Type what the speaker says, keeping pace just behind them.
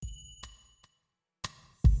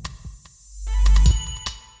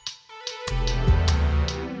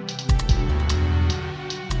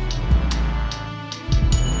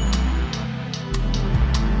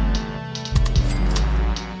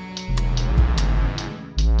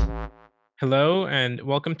Hello, and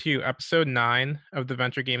welcome to episode 9 of the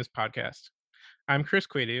Venture Games podcast. I'm Chris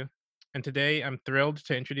Quidu, and today I'm thrilled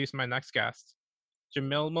to introduce my next guest,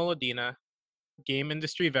 Jamil Molodina, game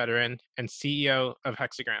industry veteran and CEO of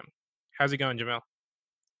Hexagram. How's it going, Jamil?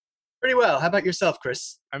 Pretty well. How about yourself,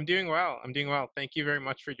 Chris? I'm doing well. I'm doing well. Thank you very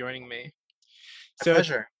much for joining me. My So,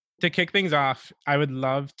 pleasure. to kick things off, I would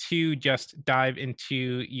love to just dive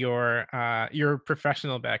into your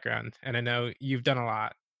professional background, and I know you've done a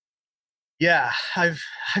lot. Yeah, I've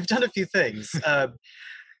done a few things. At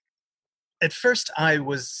first, I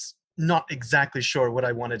was not exactly sure what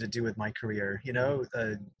I wanted to do with my career.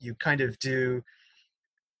 You kind of do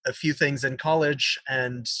a few things in college,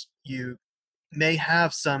 and you may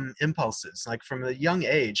have some impulses. Like from a young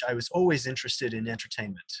age, I was always interested in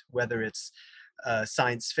entertainment, whether it's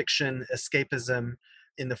science fiction, escapism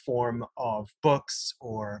in the form of books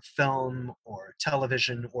or film or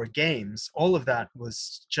television or games. All of that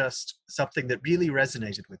was just something that really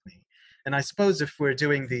resonated with me. And I suppose if we're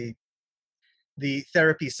doing the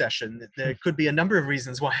therapy session, there could be a number of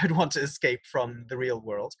reasons why I'd want to escape from the real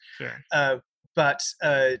world. Sure. But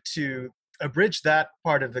to abridge that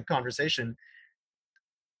part of the conversation,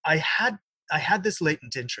 I had I had this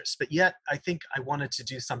latent interest, but yet I think I wanted to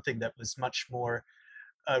do something that was much more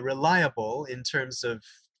reliable in terms of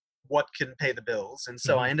what can pay the bills. And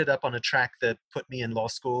so I Hmm. ended up on a track that put me in law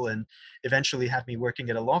school and eventually had me working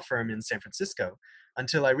at a law firm in San Francisco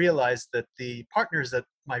until I realized that the partners at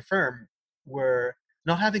my firm were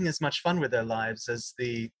not having as much fun with their lives as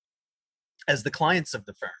the clients of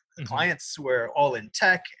the firm. The Hmm. clients were all in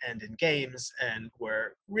tech and in games and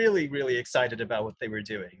were really, really excited about what they were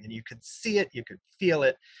doing. And you could see it, you could feel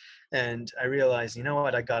it. And I realized, you know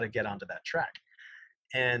what, I got to get onto that track.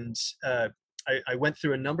 And I went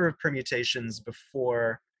through a number of permutations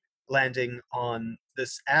before landing on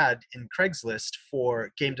this ad in Craigslist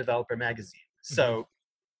for Game Developer Magazine. Hmm. So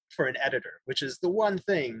for an editor, which is the one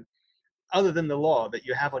thing other than the law that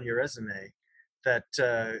you have on your resume that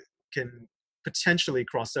can potentially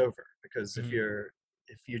cross over. Because if Hmm.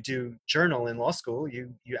 you do journal in law school,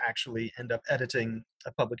 you actually end up editing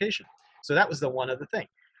a publication. So that was the one other thing.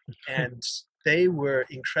 And they were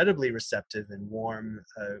incredibly receptive and warm,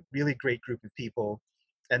 a really great group of people.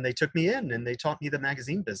 And they took me in and they taught me the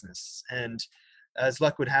magazine business. And as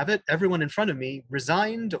luck would have it, everyone in front of me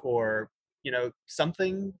resigned or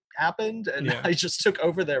something happened and Yeah. I just took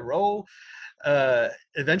over their role,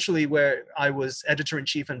 eventually where I was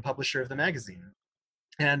editor-in-chief and publisher of the magazine.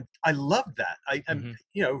 And I loved that. I'm,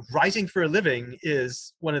 Hmm. writing for a living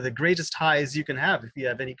is one of the greatest highs you can have if you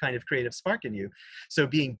have any kind of creative spark in you. So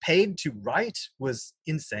being paid to write was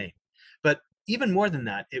insane. But even more than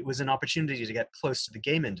that, it was an opportunity to get close to the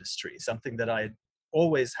game industry, something that I had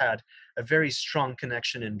always had a very strong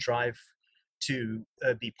connection and drive to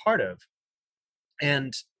be part of.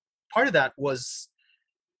 And part of that was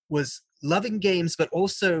loving games, but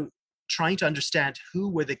also trying to understand who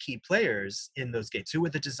were the key players in those games, who were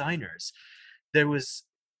the designers. There was,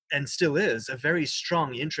 and still is, a very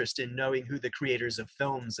strong interest in knowing who the creators of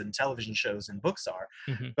films and television shows and books are.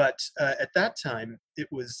 Hmm. But at that time, it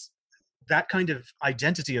was that kind of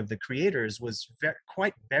identity of the creators was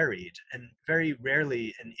quite buried and very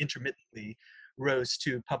rarely and intermittently rose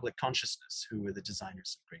to public consciousness who were the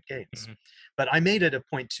designers of great games. Hmm. But I made it a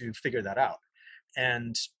point to figure that out.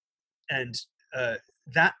 And and uh,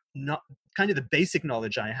 that not kind of the basic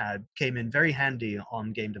knowledge I had came in very handy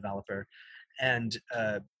on Game Developer, and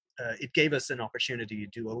it gave us an opportunity to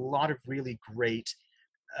do a lot of really great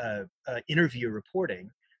interview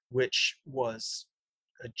reporting, which was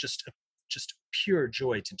just pure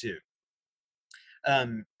joy to do.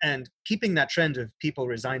 And keeping that trend of people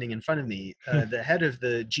resigning in front of me, the head of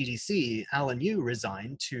the GDC, Alan Yu,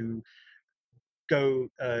 resigned to go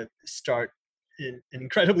start an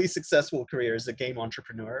incredibly successful career as a game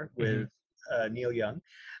entrepreneur Hmm. with Neil Young.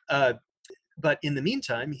 Uh, but in the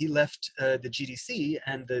meantime, he left the GDC,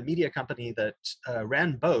 and the media company that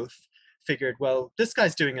ran both figured, well, this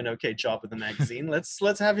guy's doing an okay job with the magazine. Let's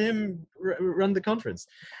have him run the conference.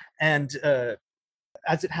 And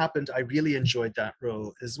as it happened, I really enjoyed that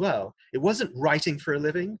role as well. It wasn't writing for a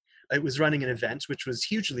living. It was running an event, which was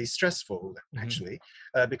hugely stressful, Hmm. actually,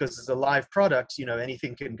 because as a live product,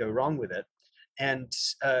 anything can go wrong with it. And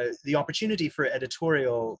the opportunity for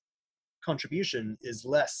editorial contribution is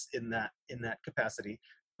less in that capacity.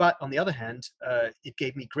 But on the other hand, it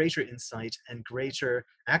gave me greater insight and greater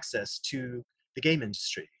access to the game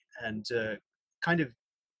industry, and kind of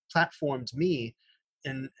platformed me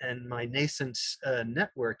and my nascent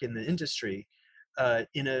network in the industry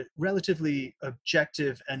in a relatively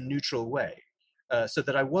objective and neutral way, so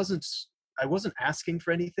that I wasn't asking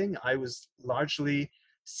for anything. I was largely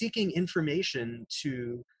seeking information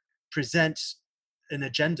to present an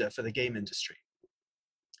agenda for the game industry.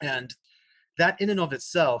 And that in and of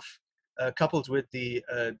itself, coupled with the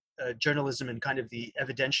journalism and kind of the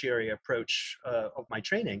evidentiary approach of my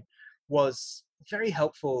training, was very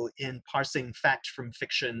helpful in parsing fact from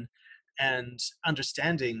fiction and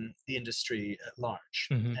understanding the industry at large.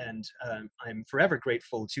 Mm-hmm. And I'm forever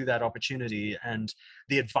grateful to that opportunity and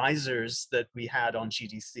the advisors that we had on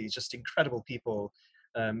GDC, just incredible people.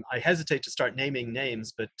 I hesitate to start naming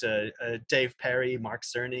names, but Dave Perry, Mark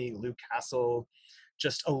Cerny, Luke Hassel,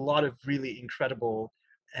 just a lot of really incredible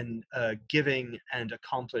and giving and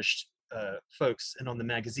accomplished folks. And on the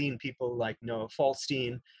magazine, people like Noah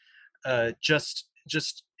Falstein, just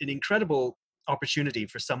an incredible opportunity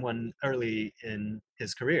for someone early in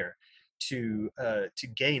his career to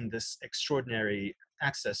gain this extraordinary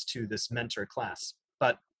access to this mentor class.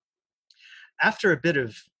 But after a bit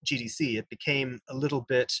of GDC, it became a little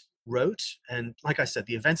bit rote. And like I said,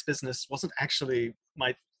 the events business wasn't actually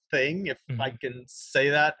my thing, if I can say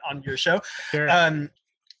that on your show. Sure.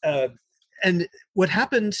 And what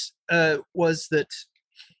happened was that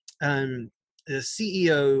the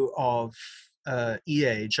CEO of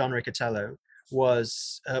EA, John Riccatello,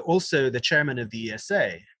 was also the chairman of the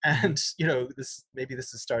ESA. And, this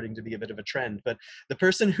is starting to be a bit of a trend, but the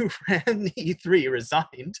person who ran E3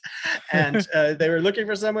 resigned, and they were looking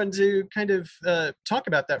for someone to kind of talk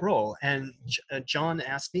about that role. And John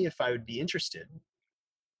asked me if I would be interested.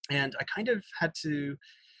 And I kind of had to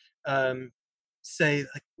say,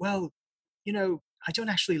 like, well, I don't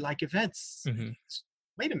actually like events.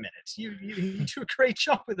 Wait a minute, you do a great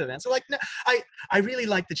job with events. So like, no, I really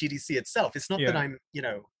like the GDC itself. It's not that I'm,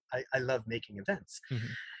 I love making events.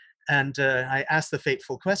 And I asked the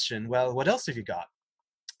fateful question, well, what else have you got?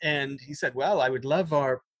 And he said, well, I would love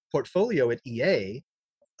our portfolio at EA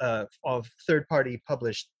of third-party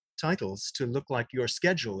published titles to look like your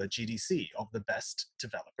schedule at GDC of the best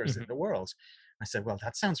developers in the world. I said, well,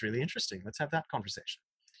 that sounds really interesting. Let's have that conversation.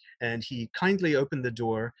 And he kindly opened the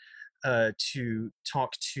door to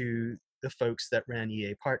talk to the folks that ran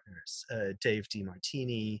EA Partners, Dave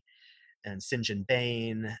DeMartini and St. John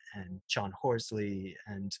Bain and John Horsley,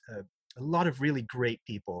 and a lot of really great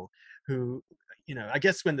people who, I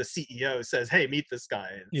guess when the CEO says, hey, meet this guy,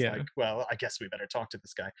 it's like, well, I guess we better talk to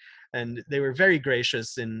this guy. And they were very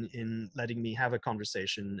gracious in letting me have a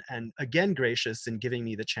conversation, and again, gracious in giving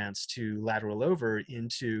me the chance to lateral over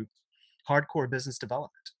into hardcore business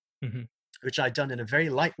development, which I'd done in a very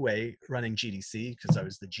light way running GDC, because I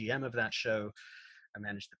was the GM of that show. I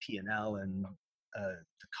managed the P&L and the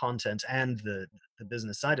content and the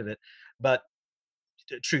business side of it. But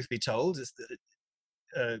truth be told, is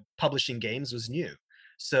that publishing games was new.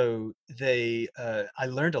 So I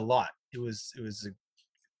learned a lot. It was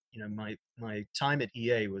my time at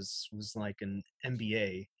EA was like an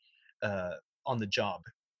MBA on the job,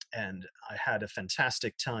 and I had a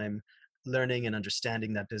fantastic time learning and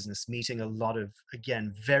understanding that business, meeting a lot of,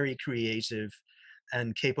 again, very creative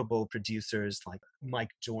and capable producers like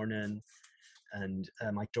Mike Doran, and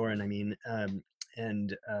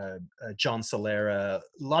John Solera, a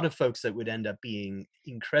lot of folks that would end up being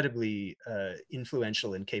incredibly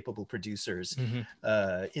influential and capable producers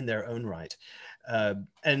in their own right.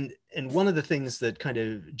 And one of the things that kind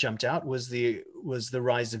of jumped out was the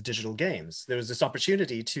rise of digital games. There was this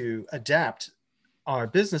opportunity to adapt our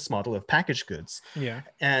business model of packaged goods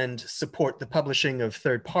and support the publishing of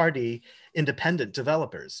third-party independent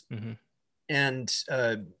developers. And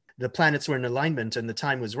the planets were in alignment and the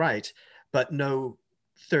time was right, but no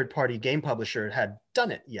third-party game publisher had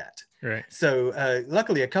done it yet. Right. So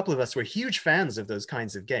luckily, a couple of us were huge fans of those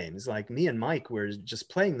kinds of games. Like me and Mike were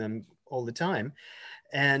just playing them all the time.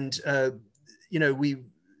 And,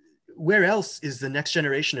 where else is the next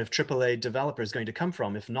generation of AAA developers going to come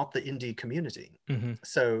from, if not the indie community?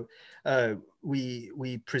 So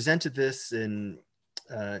we presented this in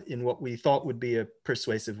what we thought would be a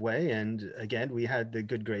persuasive way. And again, we had the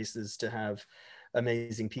good graces to have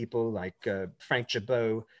amazing people like Frank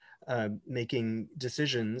Jabot making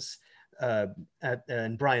decisions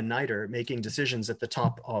and Brian Nider making decisions at the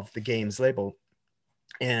top of the games label.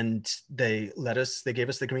 And they gave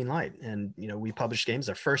us the green light, and we published games.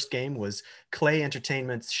 Our first game was Clay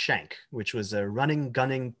Entertainment's Shank, which was a running,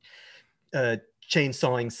 gunning,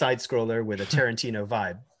 chainsawing side scroller with a Tarantino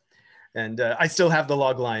vibe. And I still have the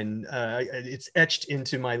log line. It's etched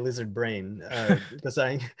into my lizard brain because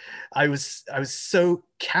I was so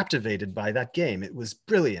captivated by that game. It was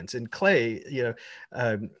brilliant. And Clay,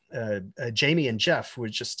 Jamie and Jeff were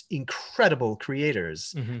just incredible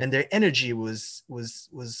creators, and their energy was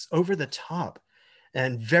over the top.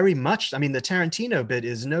 And very much, I mean, the Tarantino bit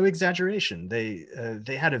is no exaggeration. They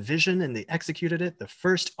had a vision and they executed it. The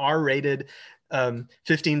first R-rated $15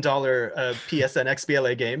 PSN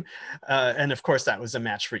XBLA game, and of course that was a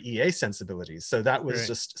match for EA sensibilities. So that was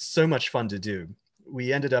just so much fun to do.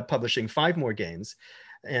 We ended up publishing 5 more games,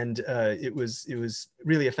 and it was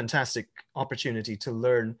really a fantastic opportunity to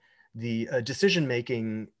learn the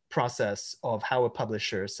decision-making process of how a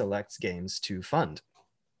publisher selects games to fund.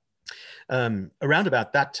 Around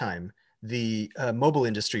about that time, the mobile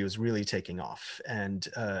industry was really taking off, and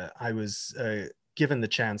I was given the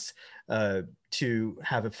chance to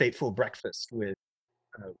have a fateful breakfast with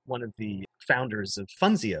one of the founders of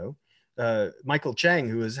Funzio, Michael Chang,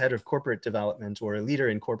 who was head of corporate development or a leader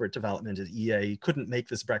in corporate development at EA. He couldn't make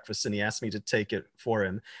this breakfast and he asked me to take it for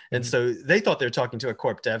him. And so they thought they were talking to a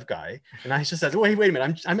corp dev guy. And I just said, wait a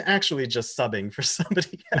minute, I'm actually just subbing for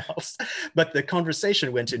somebody else. But the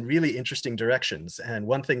conversation went in really interesting directions. And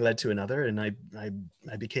one thing led to another. And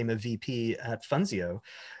I became a VP at Funzio.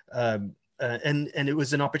 And it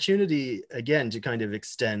was an opportunity, again, to kind of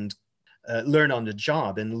extend learn on the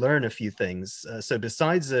job and learn a few things. So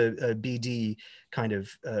besides a BD kind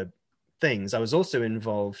of things, I was also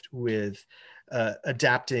involved with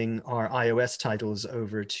adapting our iOS titles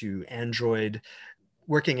over to Android,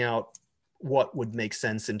 working out what would make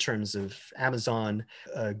sense in terms of Amazon,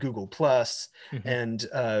 Google Plus, and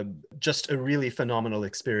just a really phenomenal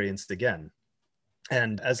experience again.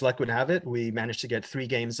 And as luck would have it, we managed to get 3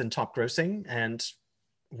 games in top grossing, and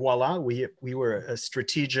voila, we were a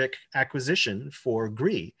strategic acquisition for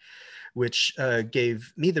Gree, which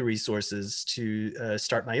gave me the resources to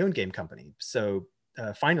start my own game company. So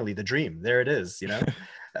finally, the dream, there it is, you know.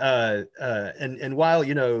 And while,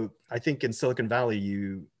 you know, I think in Silicon Valley,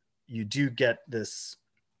 you do get this,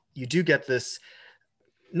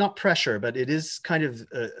 not pressure, but it is kind of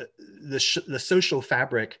the social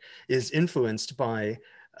fabric is influenced by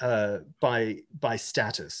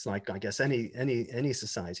status, like I guess any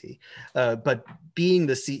society, but being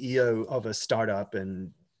the CEO of a startup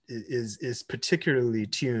and is particularly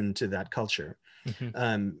tuned to that culture.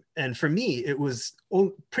 And for me, it was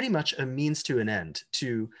pretty much a means to an end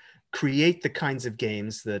to create the kinds of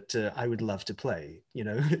games that I would love to play, you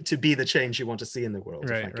know, to be the change you want to see in the world.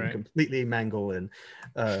 If I can completely mangle and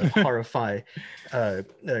horrify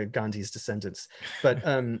Gandhi's descendants. But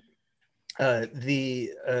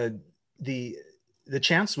the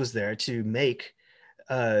chance was there to make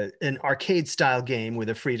an arcade style game with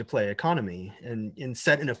a free to play economy and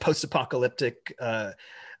set in a post-apocalyptic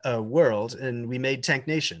world, and we made Tank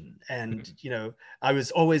Nation. And you know, I was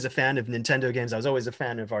always a fan of Nintendo games. I was always a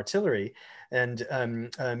fan of artillery, and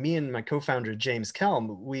me and my co-founder James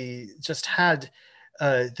Kelm, we just had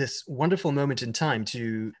this wonderful moment in time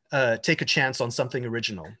to take a chance on something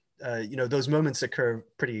original. You know, those moments occur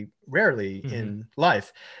pretty rarely in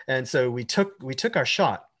life, and so we took our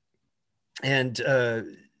shot, and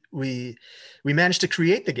we managed to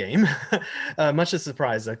create the game, much to the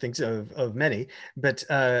surprise, I think, of many. But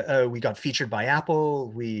we got featured by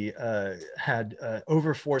Apple. We had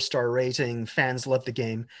over 4-star rating. Fans loved the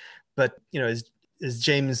game. But you know, as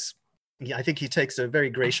James, I think he takes a very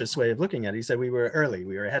gracious way of looking at it. He said we were early.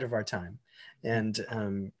 We were ahead of our time. And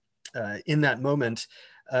in that moment,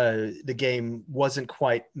 the game wasn't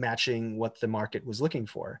quite matching what the market was looking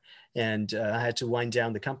for. And I had to wind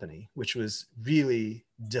down the company, which was really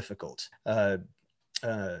difficult.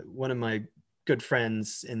 One of my good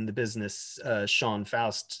friends in the business, Sean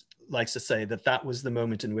Faust, likes to say that was the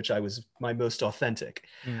moment in which I was my most authentic,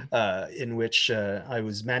 in which I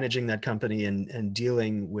was managing that company and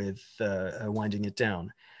dealing with winding it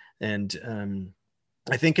down. And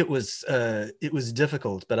I think it was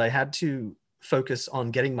difficult, but I had to focus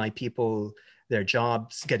on getting my people their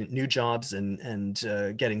jobs, getting new jobs, and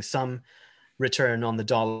getting some return on the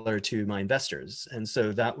dollar to my investors. And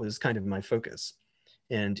so that was kind of my focus.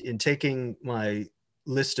 And in taking my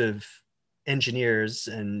list of engineers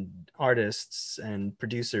and artists and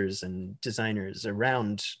producers and designers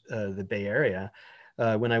around the Bay Area,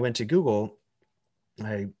 when I went to Google,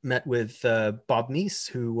 I met with Bob Meese,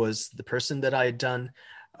 who was the person that I had done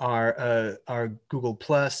our Google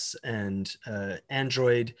Plus and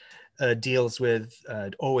Android deals with.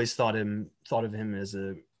 I'd always thought of him as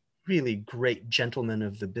a really great gentleman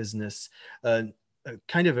of the business,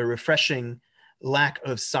 kind of a refreshing lack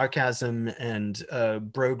of sarcasm and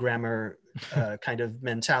bro grammar kind of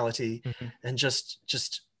mentality, and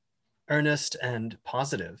just earnest and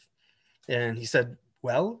positive. And he said,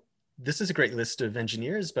 well, this is a great list of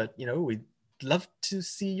engineers, but we'd love to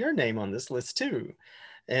see your name on this list too.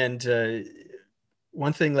 And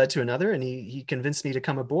one thing led to another, and he convinced me to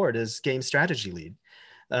come aboard as game strategy lead.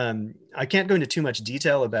 I can't go into too much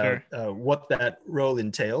detail about what that role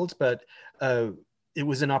entailed, but it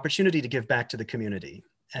was an opportunity to give back to the community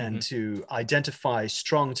and to identify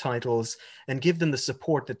strong titles and give them the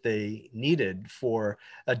support that they needed for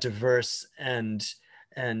a diverse and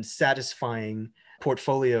satisfying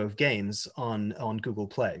portfolio of games on Google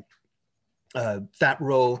Play. That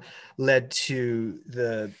role led to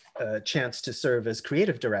the chance to serve as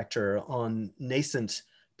creative director on nascent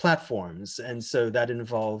platforms. And so that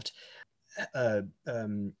involved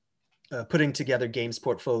putting together games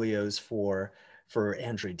portfolios for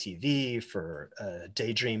Android TV, for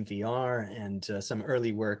Daydream VR, and some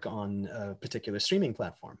early work on a particular streaming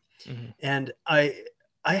platform. And I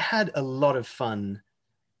had a lot of fun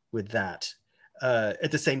with that.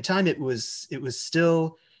 At the same time, it was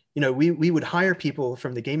still, we would hire people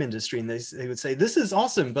from the game industry, and they would say, this is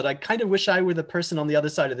awesome, but I kind of wish I were the person on the other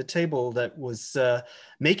side of the table that was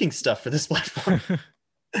making stuff for this platform.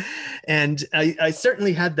 And I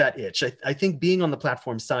certainly had that itch. I think being on the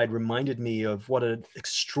platform side reminded me of what an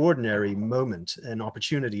extraordinary moment and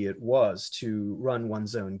opportunity it was to run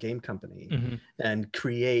one's own game company and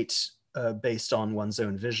create based on one's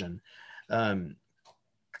own vision.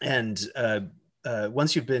 And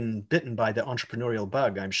once you've been bitten by the entrepreneurial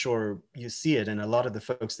bug, I'm sure you see it in a lot of the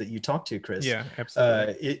folks that you talk to, Chris. Yeah,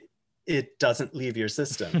 absolutely. It doesn't leave your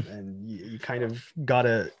system, and you kind of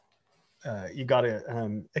gotta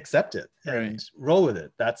accept it and roll with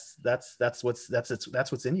it. That's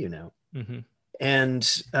what's in you now.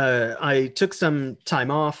 And I took some time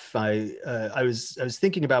off. I was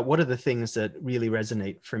thinking about what are the things that really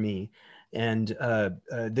resonate for me. And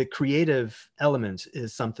the creative element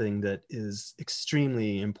is something that is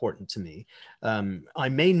extremely important to me. I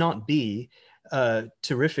may not be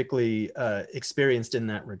terrifically experienced in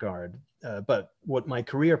that regard, but what my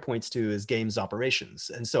career points to is games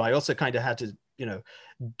operations. And so I also kind of had to,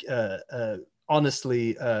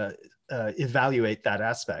 honestly evaluate that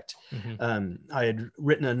aspect. I had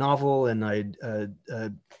written a novel, and I'd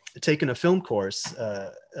taken a film course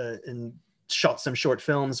and shot some short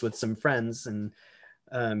films with some friends, and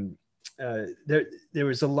there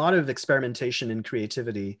was a lot of experimentation and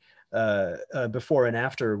creativity before and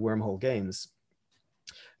after Wormhole Games.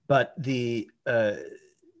 But the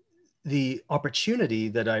opportunity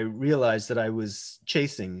that I realized that I was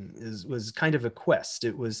chasing was kind of a quest.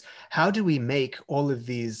 It was, how do we make all of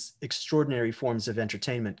these extraordinary forms of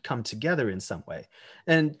entertainment come together in some way?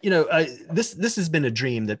 And this has been a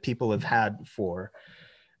dream that people have had for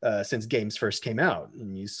since games first came out,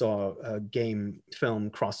 and you saw game film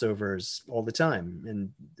crossovers all the time,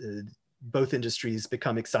 and both industries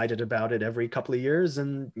become excited about it every couple of years,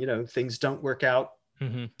 and things don't work out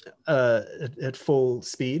at full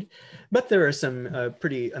speed. But there are some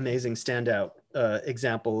pretty amazing standout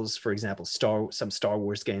examples. For example, some Star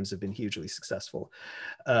Wars games have been hugely successful.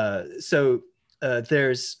 So there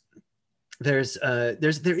is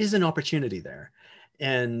an opportunity there,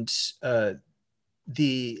 and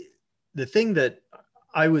the thing that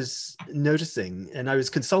I was noticing, and I was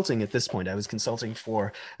consulting at this point, I was consulting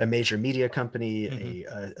for a major media company,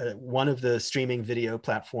 one of the streaming video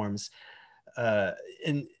platforms.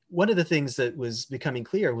 And one of the things that was becoming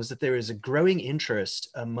clear was that there is a growing interest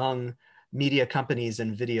among media companies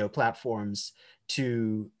and video platforms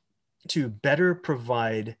to better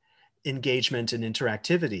provide engagement and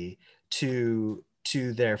interactivity to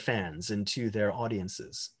their fans and to their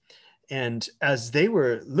audiences. And as they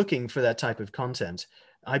were looking for that type of content,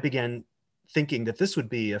 I began thinking that this would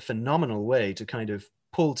be a phenomenal way to kind of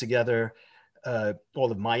pull together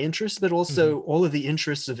all of my interests, but also all of the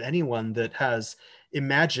interests of anyone that has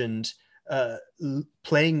imagined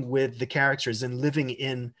playing with the characters and living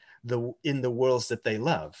in the worlds that they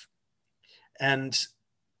love. And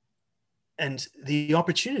the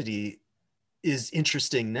opportunity is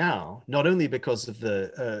interesting now, not only because of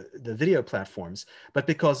the video platforms, but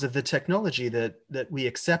because of the technology that we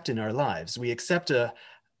accept in our lives. We accept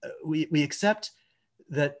we accept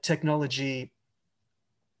that technology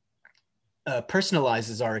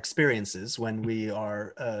personalizes our experiences when we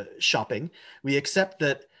are shopping. We accept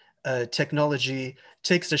that technology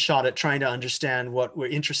takes a shot at trying to understand what we're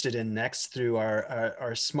interested in next through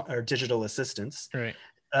our digital assistants. Right.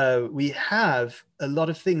 We have a lot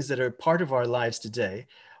of things that are part of our lives today,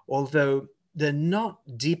 although they're not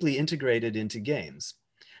deeply integrated into games.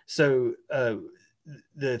 So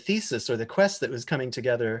the thesis or the quest that was coming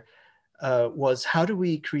together was, how do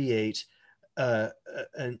we create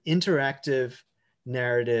an interactive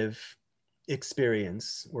narrative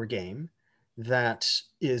experience or game that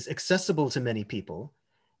is accessible to many people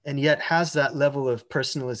and yet has that level of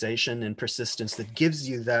personalization and persistence that gives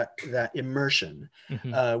you that immersion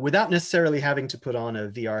without necessarily having to put on a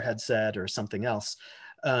VR headset or something else.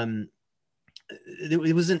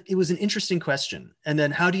 It was an interesting question. And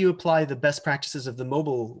then how do you apply the best practices of the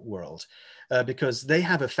mobile world? Because they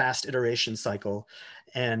have a fast iteration cycle,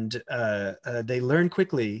 and they learn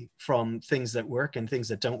quickly from things that work and things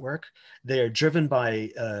that don't work. They are driven by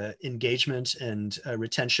engagement and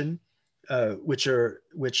retention, which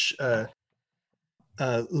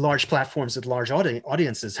large platforms with large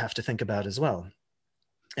audiences have to think about as well.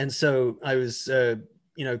 And so I was,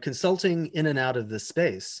 consulting in and out of this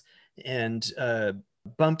space, and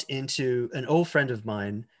bumped into an old friend of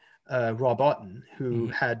mine, Rob Otten, who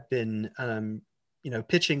had been,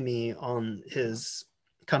 pitching me on his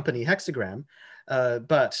company Hexagram.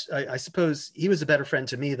 But I suppose he was a better friend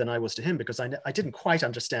to me than I was to him, because I didn't quite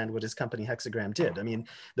understand what his company Hexagram did. I mean,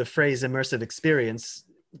 the phrase immersive experience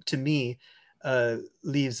to me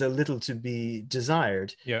leaves a little to be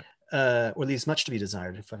desired. Yeah. Or leaves much to be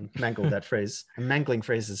desired, if I mangled that phrase. I'm mangling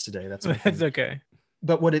phrases today. That's okay.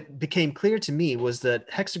 But what it became clear to me was that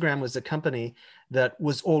Hexagram was a company that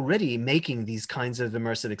was already making these kinds of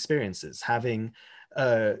immersive experiences, having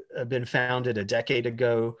been founded a decade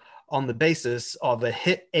ago on the basis of a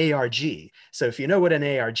hit ARG. So if you know what an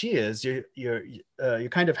ARG is, you're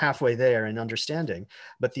kind of halfway there in understanding.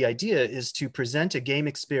 But the idea is to present a game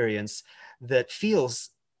experience that feels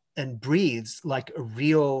and breathes like a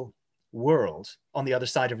real world on the other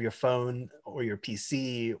side of your phone or your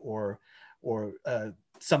PC or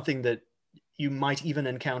something that you might even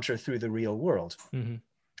encounter through the real world.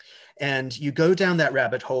 And you go down that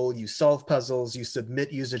rabbit hole, you solve puzzles, you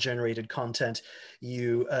submit user-generated content,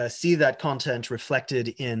 you see that content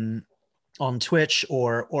reflected on Twitch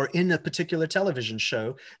or in a particular television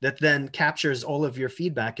show that then captures all of your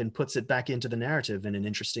feedback and puts it back into the narrative in an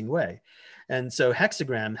interesting way. And so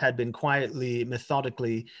Hexagram had been quietly,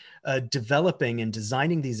 methodically developing and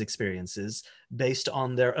designing these experiences based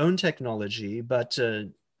on their own technology, but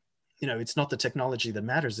it's not the technology that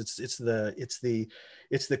matters. It's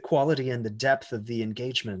the quality and the depth of the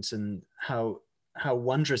engagement, and how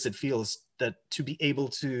wondrous it feels that to be able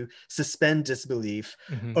to suspend disbelief,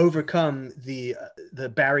 overcome the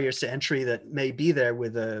barriers to entry that may be there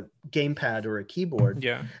with a gamepad or a keyboard,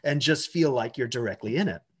 and just feel like you're directly in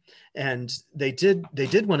it. And they did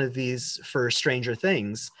one of these for Stranger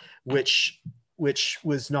Things, which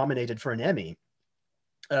was nominated for an Emmy,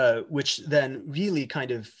 which then really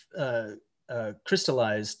kind of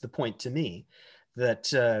crystallized the point to me that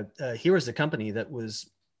here was a company that was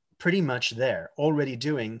pretty much there, already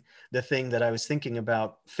doing the thing that I was thinking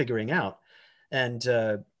about figuring out. And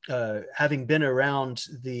having been around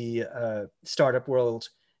the startup world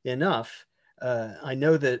enough, I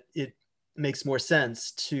know that it makes more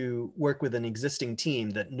sense to work with an existing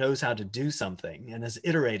team that knows how to do something and has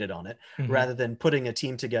iterated on it, rather than putting a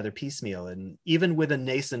team together piecemeal. And even with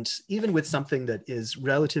something that is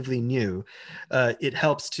relatively new, it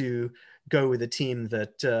helps to go with a team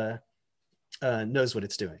that knows what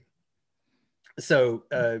it's doing. So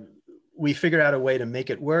we figured out a way to make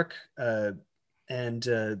it work,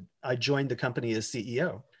 and I joined the company as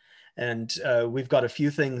CEO. And we've got a few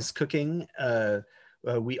things cooking.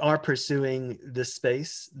 We are pursuing this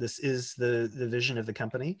space. This is the vision of the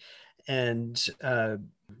company, and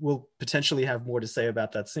we'll potentially have more to say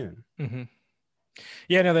about that soon.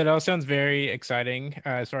 Yeah, no, that all sounds very exciting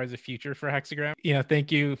as far as the future for Hexagram.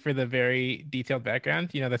 Thank you for the very detailed background.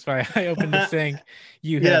 That's why I opened this saying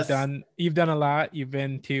you've done a lot. You've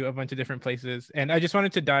been to a bunch of different places, and I just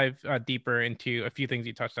wanted to dive deeper into a few things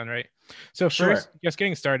you touched on, right? So first, just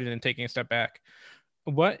getting started and taking a step back,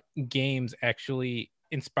 what games actually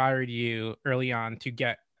inspired you early on to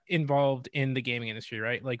get involved in the gaming industry,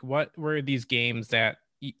 right? Like, what were these games that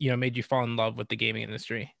made you fall in love with the gaming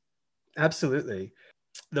industry? Absolutely.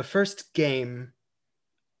 The first game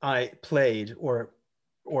I played or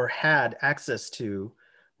had access to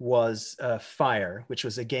was Fire, which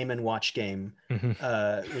was a Game & Watch game,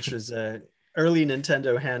 which was a early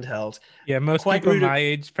Nintendo handheld. Yeah, most people my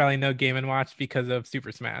age probably know Game & Watch because of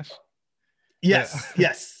Super Smash. Yes,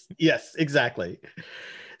 yes, exactly.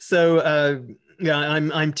 So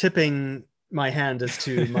I'm tipping my hand as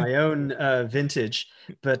to my own vintage,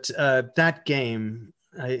 but that game,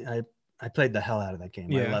 I I played the hell out of that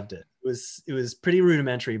game. I Yeah. loved it. It was pretty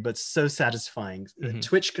rudimentary, but so satisfying. The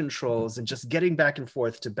twitch controls and just getting back and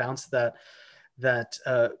forth to bounce that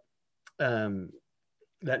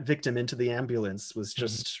victim into the ambulance was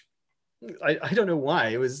just, I don't know why.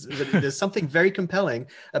 It was, there's something very compelling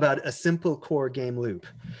about a simple core game loop.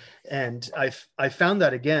 And I found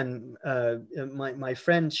that again. My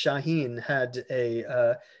friend Shaheen had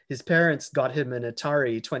his parents got him an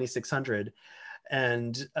Atari 2600,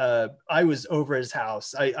 and I was over his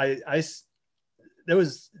house. There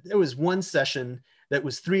was one session that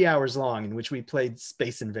was 3 hours long in which we played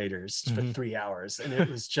Space Invaders for 3 hours, and it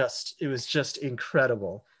was just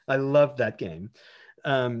incredible. I loved that game.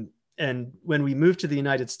 And when we moved to the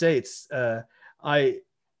United States,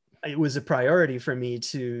 it was a priority for me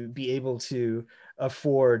to be able to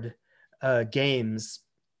afford games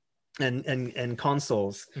and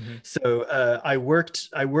consoles. So I worked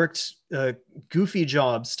goofy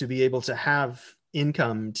jobs to be able to have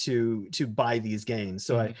income to buy these games.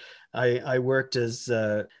 So I worked as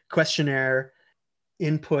a questionnaire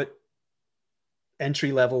input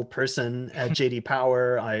entry-level person at JD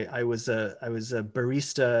Power. I was a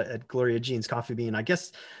barista at Gloria Jean's Coffee Bean.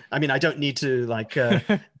 I mean, I don't need to like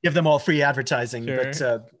give them all free advertising, sure.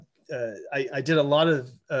 But I did a lot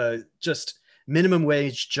of just minimum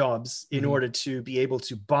wage jobs in order to be able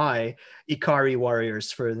to buy Ikari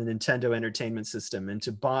Warriors for the Nintendo Entertainment System and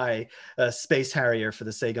to buy Space Harrier for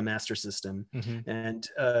the Sega Master System. And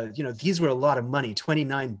these were a lot of money.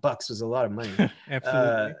 $29 was a lot of money.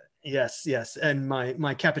 Absolutely. Yes. And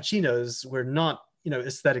my cappuccinos were not,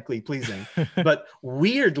 aesthetically pleasing, but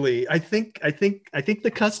weirdly, I think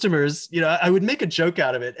the customers, I would make a joke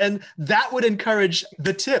out of it, and that would encourage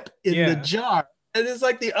the tip in the jar. And it's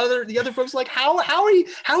like the other folks like, how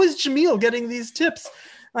is Jamil getting these tips?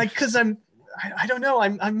 Like, because I don't know,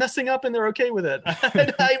 I'm messing up and they're okay with it.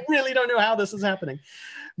 I really don't know how this is happening,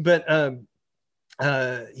 but I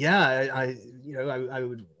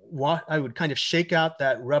would kind of shake out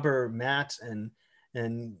that rubber mat and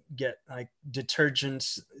get like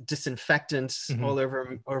detergent, disinfectants all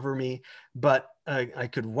over me, but I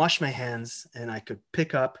could wash my hands and I could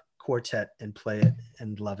pick up Quartet and play it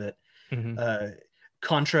and love it.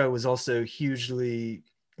 Contra was also hugely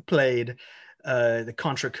played. The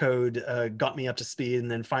Contra code got me up to speed,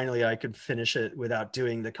 and then finally I could finish it without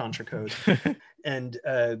doing the Contra code. And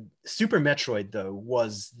Super Metroid, though,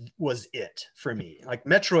 was it for me. Like,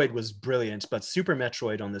 Metroid was brilliant, but Super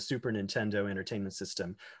Metroid on the Super Nintendo Entertainment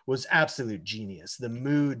System was absolute genius. The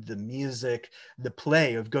mood, the music, the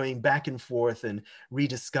play of going back and forth and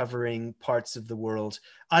rediscovering parts of the world.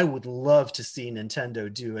 I would love to see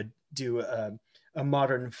Nintendo do a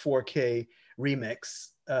modern 4K remix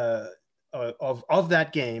of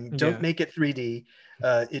that game. Don't make it 3D.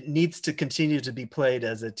 It needs to continue to be played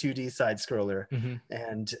as a 2D side scroller,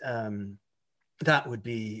 and that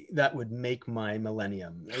would make my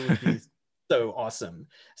millennium. It would be so awesome.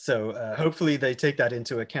 So hopefully they take that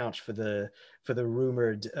into account for the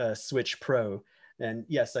rumored Switch Pro. And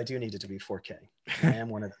yes, I do need it to be 4K. I am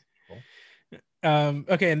one of those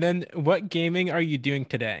people. Okay, and then what gaming are you doing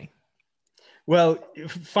today? Well,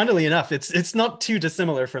 funnily enough, it's not too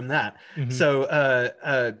dissimilar from that. So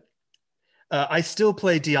I still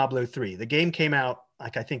play Diablo 3. The game came out,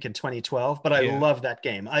 like, I think in 2012, but I love that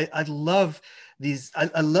game. I love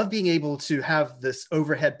I love being able to have this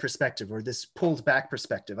overhead perspective or this pulled back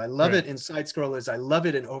perspective. I love it in side scrollers. I love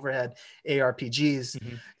it in overhead ARPGs.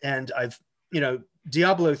 And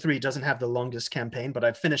Diablo 3 doesn't have the longest campaign, but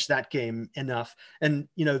I've finished that game enough. And,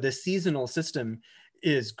 the seasonal system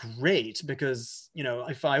is great because,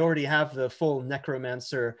 if I already have the full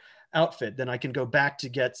Necromancer outfit, then I can go back to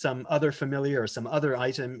get some other familiar or some other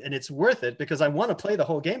item, and it's worth it because I want to play the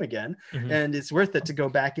whole game again, and it's worth it to go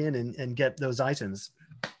back in and get those items.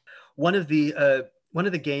 One of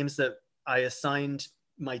the games that I assigned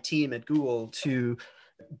my team at Google to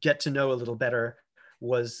get to know a little better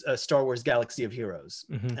was Star Wars Galaxy of Heroes.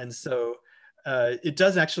 And so it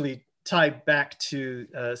does actually tie back to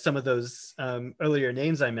some of those earlier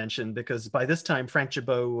names I mentioned, because by this time Frank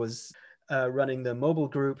Gibeau was running the mobile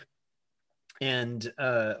group and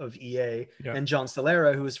of EA, and John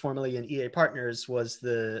Solera, who was formerly in EA Partners, was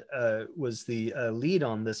the lead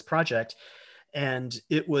on this project. And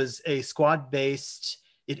it was a squad-based.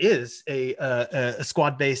 It is a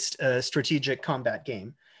squad-based strategic combat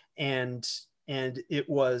game, and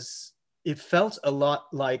it felt a lot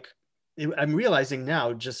like. I'm realizing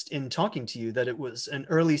now, just in talking to you, that it was an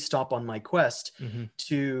early stop on my quest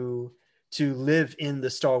to live in the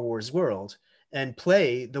Star Wars world and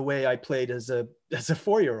play the way I played as a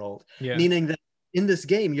 4-year-old, meaning that in this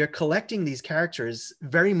game, you're collecting these characters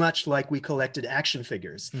very much like we collected action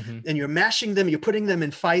figures, and you're mashing them. You're putting them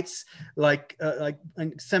in fights like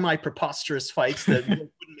semi-preposterous fights that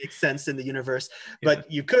wouldn't make sense in the universe,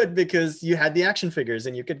 but you could because you had the action figures,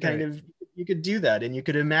 and you could you could do that, and you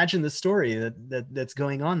could imagine the story that's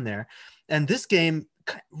going on there. And this game,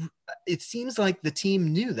 it seems like the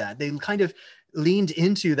team knew that. They kind of leaned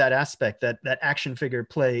into that aspect, that action figure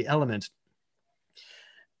play element,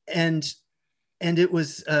 and it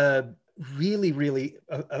was really, really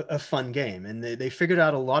a fun game. And they figured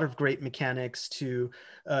out a lot of great mechanics to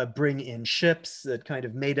bring in ships that kind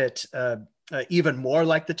of made it even more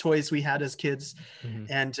like the toys we had as kids.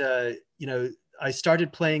 And, I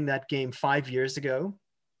started playing that game 5 years ago,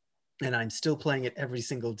 and I'm still playing it every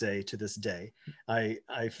single day to this day. I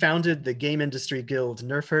founded the Game Industry Guild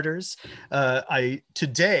Nerf Herders.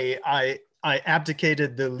 Today I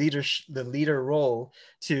abdicated the leader role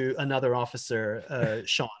to another officer,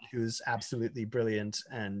 Sean, who's absolutely brilliant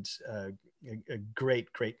and a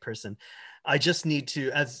great person. I just need to,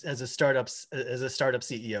 as a startup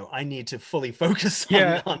CEO, I need to fully focus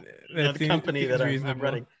on the company that I'm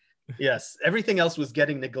running. Yes, everything else was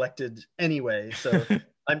getting neglected anyway, so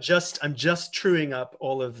I'm just truing up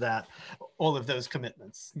all of those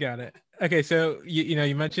commitments. Got it. Okay, so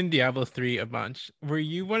you mentioned Diablo 3 a bunch. Were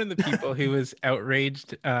you one of the people who was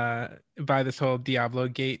outraged by this whole Diablo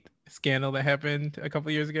Gate scandal that happened a couple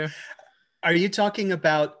years ago? Are you talking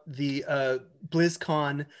about the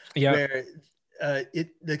BlizzCon where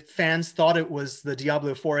the fans thought it was the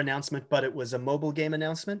Diablo 4 announcement, but it was a mobile game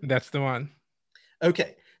announcement? That's the one.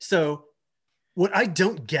 Okay, so what I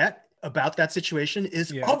don't get about that situation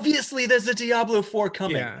is obviously there's a Diablo 4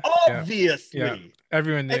 coming. Obviously.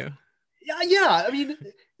 Everyone knew. I mean,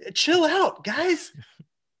 chill out, guys.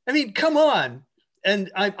 I mean, come on.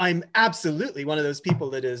 And I'm absolutely one of those people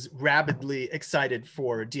that is rabidly excited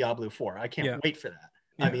for Diablo 4. I can't wait for that.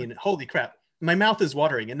 I mean, holy crap. My mouth is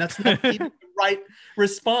watering, and that's not even the right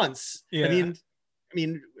response. I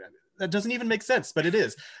mean, that doesn't even make sense, but it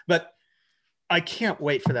is. But I can't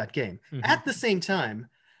wait for that game. At the same time,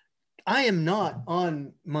 I am not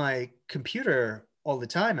on my computer all the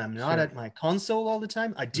time. I'm not at my console all the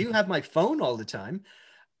time. I do have my phone all the time.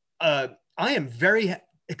 I am very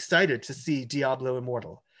excited to see Diablo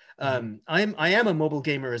Immortal. I am a mobile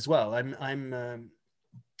gamer as well. I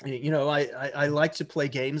like to play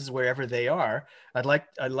games wherever they are. I like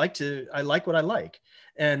what I like.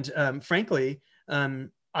 And frankly,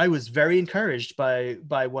 I was very encouraged by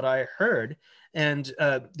what I heard. And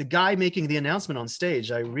the guy making the announcement on stage,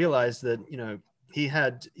 I realized that he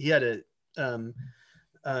had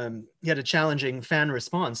a challenging fan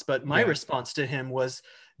response. But my response to him was,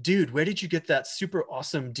 "Dude, where did you get that super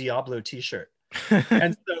awesome Diablo T-shirt?"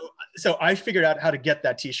 And so I figured out how to get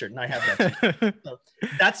that T-shirt, and I have that T-shirt. So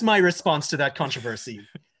that's my response to that controversy.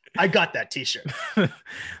 I got that T-shirt.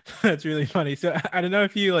 That's really funny. So I don't know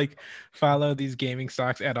if you follow these gaming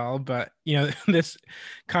stocks at all, but this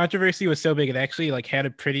controversy was so big it actually had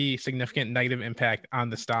a pretty significant negative impact on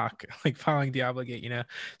the stock, following Diablo Gate.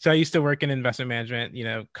 So I used to work in investment management,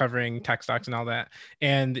 covering tech stocks and all that,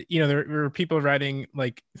 and there were people writing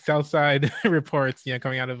sell side reports,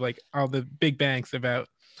 coming out of all the big banks about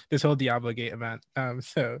this whole Diablo Gate event.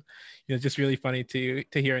 So just really funny to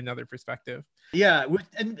hear another perspective. Yeah,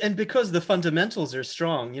 and because the fundamentals are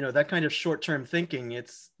strong, that kind of short-term thinking,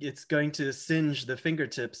 it's going to singe the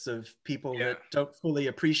fingertips of people that don't fully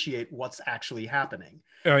appreciate what's actually happening.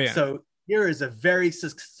 Oh yeah. So here is a very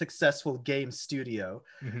successful game studio,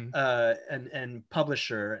 and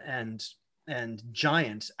publisher and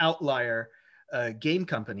giant outlier game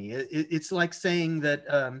company. It's like saying that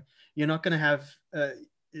you're not going to have.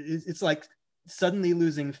 It's like suddenly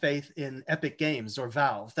losing faith in Epic Games or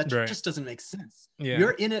Valve. That just doesn't make sense.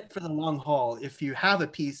 You're in it for the long haul. If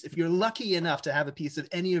you're lucky enough to have a piece of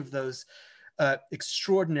any of those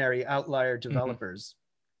extraordinary outlier developers,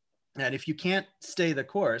 and if you can't stay the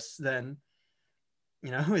course, then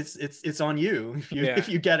it's on you. If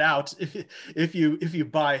you get out, if you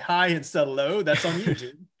buy high and sell low, that's on you,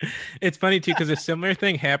 dude. It's funny too, because a similar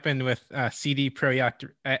thing happened with CD Projekt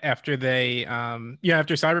after they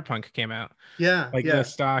after Cyberpunk came out. The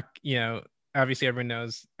stock, obviously everyone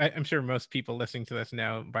knows, I'm sure most people listening to this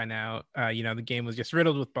know by now, the game was just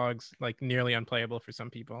riddled with bugs, nearly unplayable for some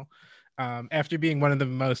people, after being one of the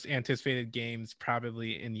most anticipated games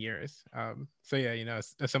probably in years. A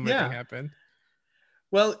similar thing happened.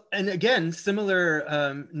 Well, and again,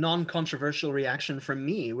 similar non-controversial reaction from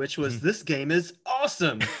me, which was this game is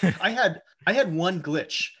awesome. I had one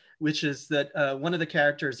glitch, which is that one of the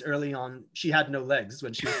characters early on, she had no legs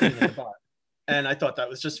when she was sitting at the bar. and I thought that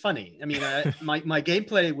was just funny. I mean, my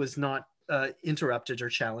gameplay was not interrupted or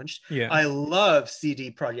challenged. Yeah. I love CD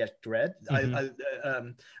Projekt Red.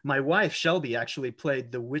 Mhm. My wife Shelby actually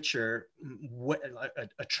played The Witcher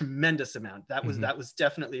a tremendous amount. That was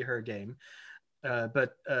definitely her game.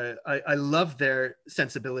 But I love their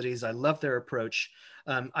sensibilities. I love their approach.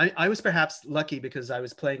 I was perhaps lucky because I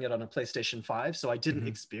was playing it on a PlayStation 5, so I didn't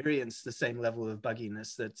experience the same level of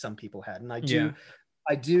bugginess that some people had. And Yeah.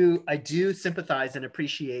 I do sympathize and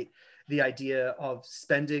appreciate the idea of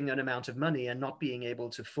spending an amount of money and not being able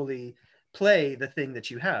to fully play the thing that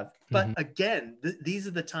you have. But again, these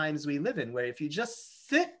are the times we live in where if you just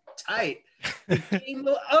sit tight, the game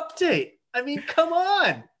will update. I mean, come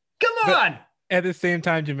on. At the same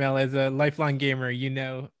time, Jamel, as a lifelong gamer,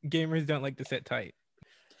 gamers don't like to sit tight.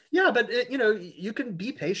 Yeah, but you can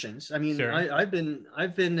be patient. I mean, Sure. I've been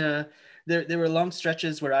there were long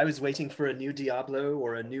stretches where I was waiting for a new Diablo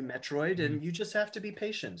or a new Metroid, and you just have to be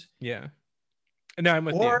patient. Yeah. No, I'm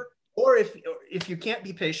with you. Or if you can't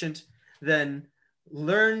be patient, then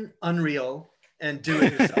learn Unreal and do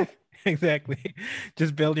it yourself. Exactly.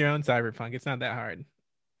 Just build your own Cyberpunk. It's not that hard.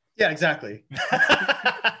 Yeah, exactly.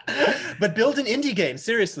 But build an indie game,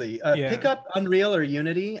 seriously. Pick up Unreal or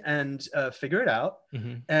Unity and figure it out,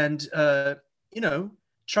 and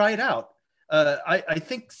try it out. I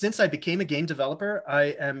think since I became a game developer,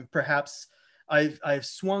 I've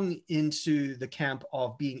swung into the camp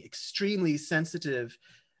of being extremely sensitive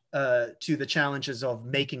to the challenges of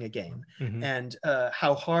making a game and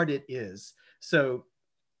how hard it is. So,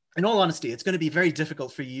 in all honesty, it's going to be very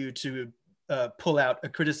difficult for you to pull out a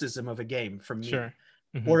criticism of a game from me,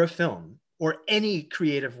 or a film, or any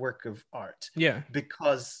creative work of art. Yeah.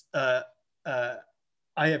 Because I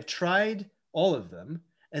have tried all of them,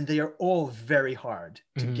 and they are all very hard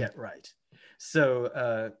to get right.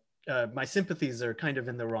 So my sympathies are kind of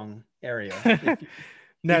in the wrong area.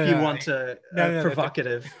 If you want a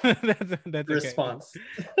provocative that's response.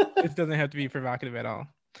 Okay. It doesn't have to be provocative at all.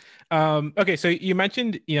 Okay, so you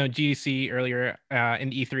mentioned GDC earlier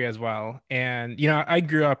in E3 as well, and I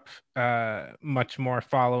grew up much more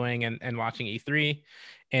following and watching E3,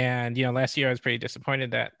 and last year I was pretty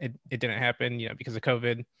disappointed that it didn't happen because of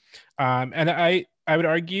COVID, and I would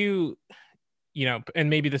argue, and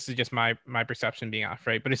maybe this is just my perception being off,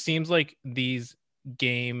 right, but it seems like these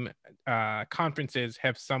game conferences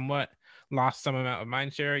have somewhat lost some amount of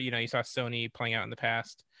mindshare. You saw Sony playing out in the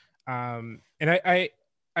past, and I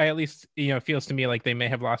at least it feels to me like they may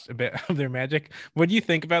have lost a bit of their magic. What do you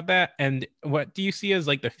think about that, and what do you see as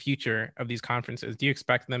like the future of these conferences? Do you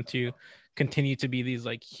expect them to continue to be these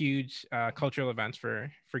like huge cultural events for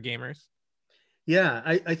gamers? Yeah,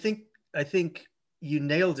 I think you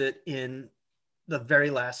nailed it in the very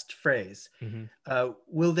last phrase.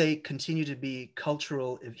 Will they continue to be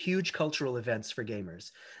huge cultural events for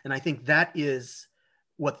gamers? And I think that is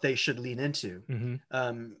what they should lean into.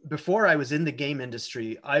 Before I was in the game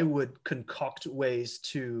industry, I would concoct ways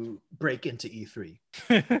to break into E3.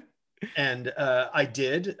 And I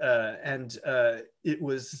did, and it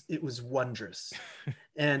was wondrous.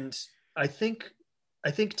 And I think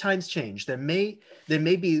times change. There may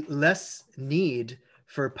be less need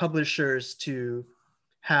for publishers to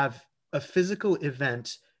have a physical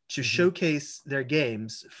event to showcase their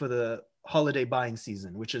games for the holiday buying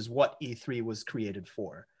season, which is what E3 was created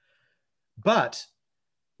for. But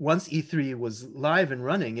once E3 was live and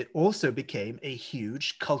running, it also became a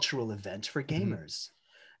huge cultural event for gamers.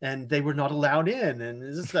 And they were not allowed in, and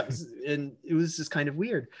it was just kind of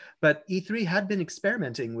weird. But E3 had been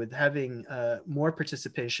experimenting with having more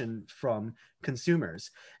participation from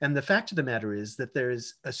consumers. And the fact of the matter is that there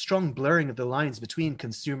is a strong blurring of the lines between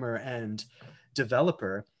consumer and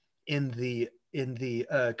developer in the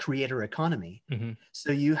creator economy.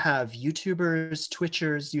 So you have YouTubers,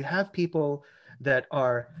 Twitchers, you have people that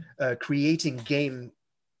are creating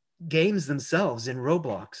games themselves in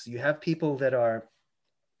Roblox. You have people that are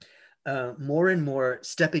more and more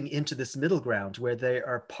stepping into this middle ground where they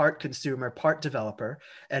are part consumer, part developer,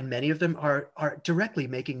 and many of them are directly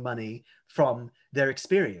making money from their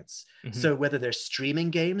experience. So whether they're streaming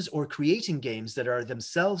games or creating games that are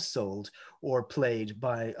themselves sold or played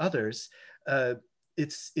by others,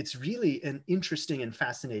 it's really an interesting and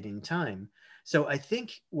fascinating time. So I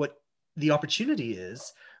think what the opportunity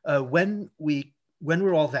is when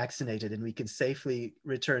we're all vaccinated and we can safely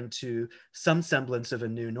return to some semblance of a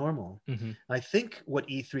new normal, I think what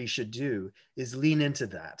E3 should do is lean into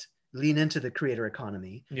the creator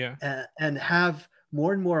economy, and have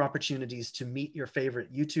more and more opportunities to meet your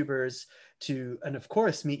favorite YouTubers, and of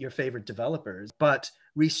course meet your favorite developers, but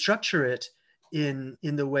restructure it in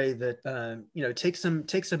the way that take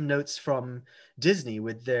some notes from Disney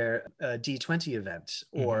with their D20 event,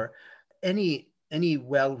 or any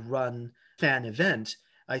well-run fan event,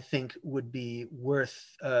 I think would be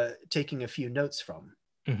worth taking a few notes from.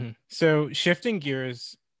 So shifting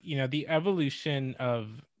gears, the evolution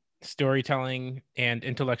of storytelling and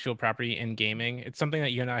intellectual property in gaming, it's something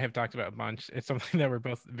that you and I have talked about a bunch. It's something that we're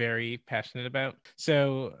both very passionate about.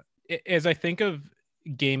 So as I think of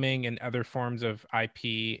gaming and other forms of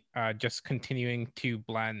IP just continuing to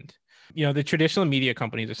blend, the traditional media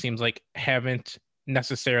companies, it seems like, haven't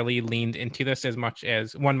necessarily leaned into this as much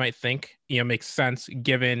as one might think, makes sense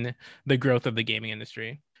given the growth of the gaming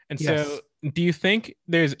industry. And so do you think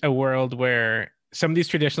there's a world where some of these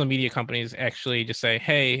traditional media companies actually just say,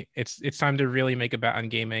 hey, it's time to really make a bet on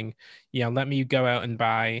gaming. Let me go out and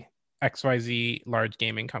buy XYZ large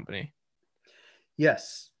gaming company?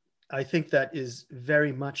 Yes, I think that is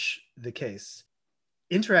very much the case.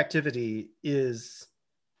 Interactivity is,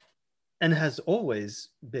 and has always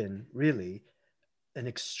been, really an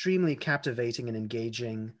extremely captivating and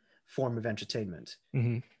engaging form of entertainment.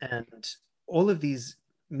 And all of these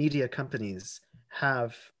media companies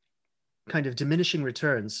have kind of diminishing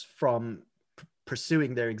returns from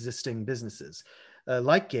pursuing their existing businesses.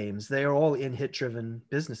 Like games, they are all in hit-driven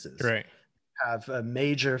businesses. Right. Have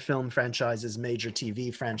major film franchises, major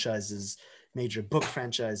TV franchises, major book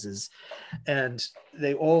franchises, and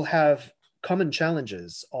they all have common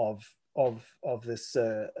challenges of this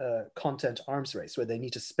content arms race, where they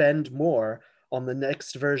need to spend more on the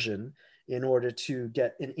next version in order to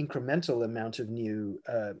get an incremental amount of new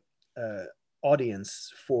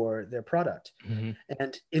audience for their product.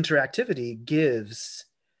 And interactivity gives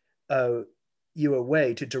you a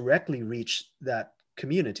way to directly reach that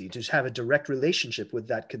community, to have a direct relationship with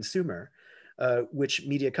that consumer, which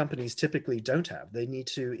media companies typically don't have. They need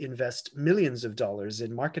to invest millions of dollars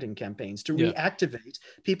in marketing campaigns to reactivate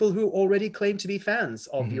people who already claim to be fans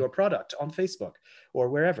of your product on Facebook or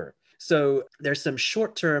wherever. So there's some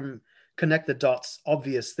short-term connect the dots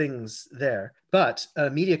obvious things there, but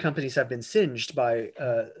media companies have been singed by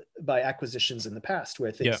acquisitions in the past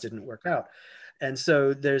where things didn't work out. And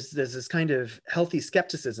so there's this kind of healthy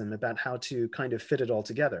skepticism about how to kind of fit it all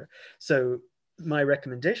together. So my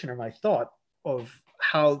recommendation, or my thought of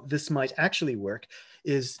how this might actually work,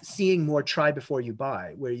 is seeing more try before you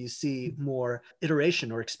buy, where you see more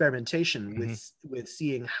iteration or experimentation with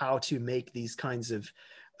seeing how to make these kinds of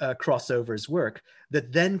crossovers work,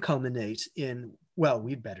 that then culminate in, well,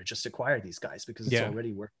 we'd better just acquire these guys because it's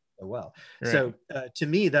already working so well. Right. So to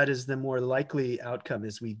me, that is the more likely outcome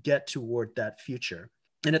as we get toward that future.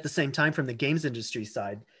 And at the same time, from the games industry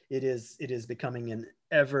side, it is becoming an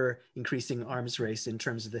ever increasing arms race in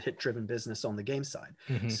terms of the hit-driven business on the game side.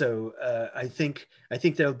 So I think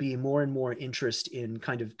there'll be more and more interest in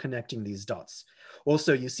kind of connecting these dots.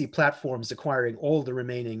 Also, you see platforms acquiring all the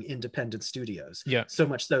remaining independent studios. So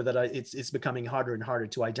much so that it's becoming harder and harder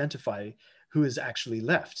to identify who is actually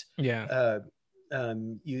left. You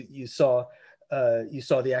saw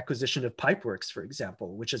the acquisition of Pipeworks, for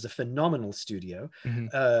example, which is a phenomenal studio,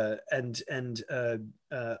 and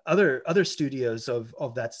other studios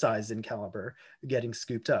of that size and caliber getting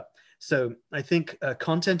scooped up. So I think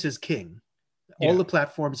content is king. All the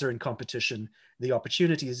platforms are in competition. The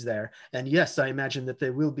opportunity is there. And yes, I imagine that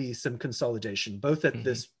there will be some consolidation, both at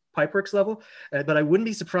this Pipeworks level, but I wouldn't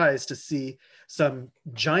be surprised to see some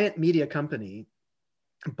giant media company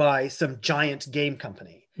buy some giant game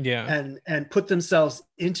company and put themselves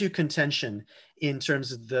into contention in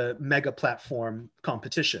terms of the mega platform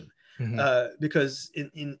competition. Because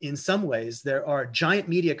in some ways, there are giant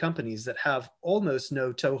media companies that have almost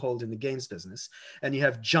no toehold in the games business, and you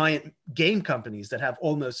have giant game companies that have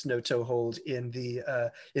almost no toehold in the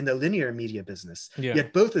linear media business.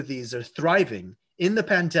 Yet both of these are thriving in the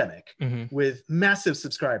pandemic with massive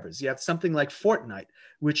subscribers. You have something like Fortnite,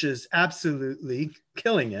 which is absolutely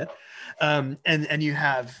killing it, and you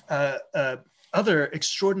have other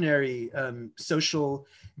extraordinary social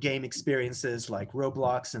game experiences like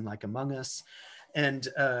Roblox and like Among Us. And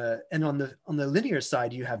on the linear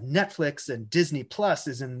side, you have Netflix, and Disney Plus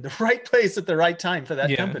is in the right place at the right time for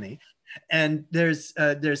that company. And there's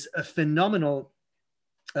a phenomenal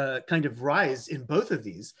kind of rise in both of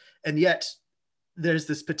these, and yet there's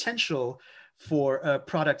this potential for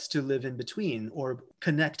products to live in between or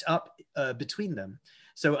connect up between them.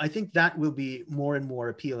 So I think that will be more and more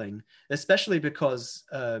appealing, especially because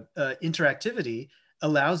interactivity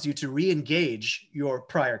allows you to re-engage your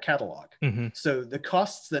prior catalog. So the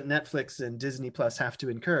costs that Netflix and Disney Plus have to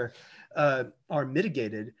incur are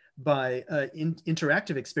mitigated by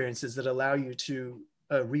interactive experiences that allow you to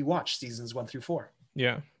rewatch seasons 1 through 4.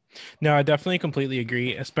 Yeah. No, I definitely completely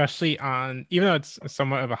agree, especially on, even though it's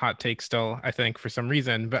somewhat of a hot take still, I think, for some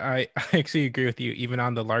reason, but I, I actually agree with you, even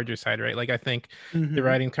on the larger side, right? Like, I think the Mm-hmm.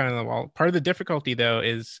 writing kind of on the wall. Part of the difficulty, though,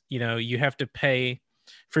 is, you have to pay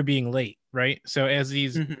for being late, right? So as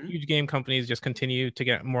these Mm-hmm. huge game companies just continue to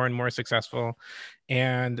get more and more successful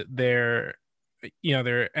and their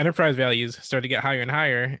enterprise values start to get higher and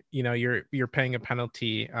higher, you're paying a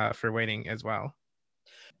penalty for waiting as well.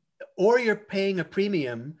 Or you're paying a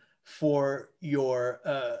premium for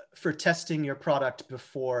for testing your product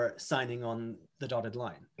before signing on the dotted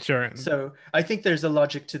line. Sure. So I think there's a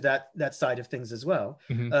logic to that side of things as well.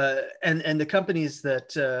 Mhm. And the companies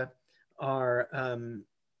that are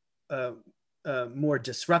uh, more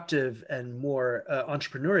disruptive and more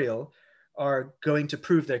entrepreneurial are going to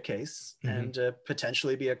prove their case Mhm. and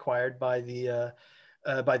potentially be acquired by the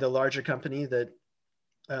larger company that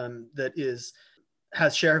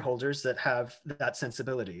has shareholders that have that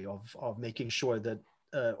sensibility of making sure that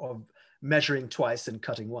of measuring twice and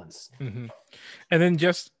cutting once. Hmm. And then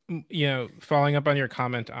just following up on your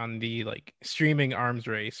comment on the like streaming arms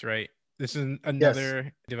race, right? This is Yes.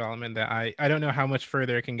 another development that I don't know how much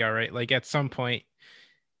further it can go, right? Like at some point,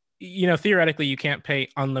 theoretically you can't pay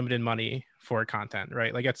unlimited money for content,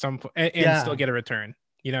 right? Like at some point and still Yeah. get a return.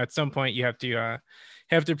 At some point you have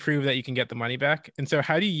to prove that you can get the money back. And so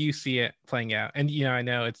how do you see it playing out? And I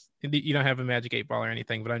know you don't have a magic 8 ball or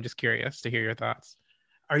anything, but I'm just curious to hear your thoughts.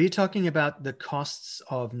 Are you talking about the costs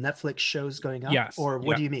of Netflix shows going up, Yes. or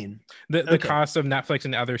what Yeah. do you mean? The Okay. cost of Netflix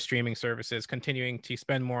and other streaming services continuing to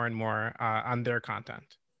spend more and more on their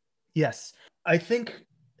content. Yes. I think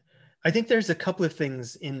there's a couple of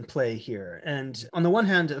things in play here. And on the one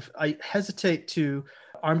hand, I hesitate to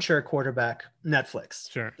armchair quarterback Netflix,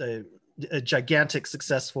 Sure. a gigantic,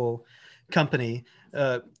 successful company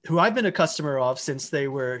who I've been a customer of since they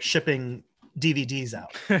were shipping DVDs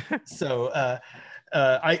out. So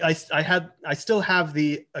I still have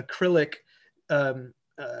the acrylic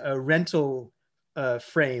rental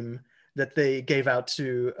frame that they gave out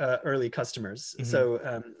to early customers. Mhm.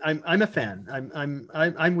 So I'm a fan.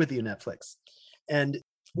 I'm with you, Netflix. And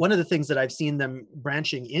one of the things that I've seen them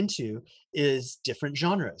branching into is different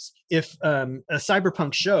genres. If a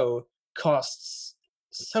cyberpunk show costs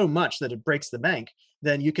so much that it breaks the bank,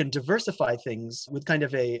 then you can diversify things with kind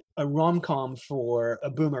of a rom-com for a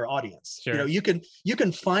boomer audience. Sure. You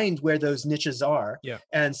can find where those niches are Yeah.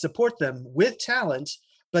 and support them with talent,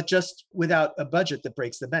 but just without a budget that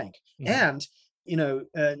breaks the bank. Mhm.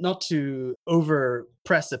 And not to over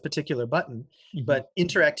press a particular button, Mhm. but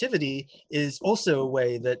interactivity is also a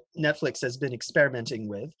way that Netflix has been experimenting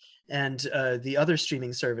with, and the other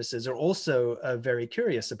streaming services are also very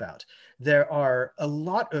curious about. There are a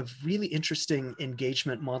lot of really interesting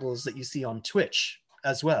engagement models that you see on Twitch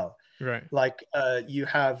as well. Right. Like you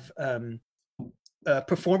have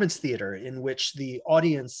performance theater in which the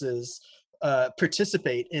audiences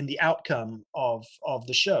participate in the outcome of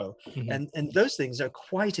the show. Mhm. And those things are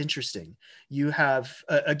quite interesting. You have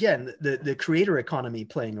again the creator economy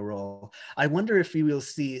playing a role. I wonder if we will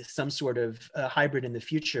see some sort of hybrid in the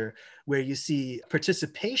future where you see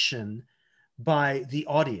participation by the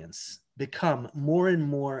audience become more and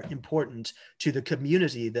more important to the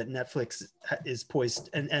community that Netflix is poised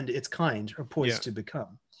and its kind are poised to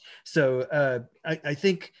become. So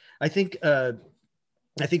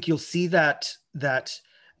I think you'll see that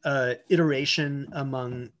iteration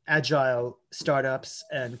among agile startups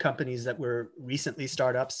and companies that were recently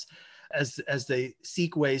startups as they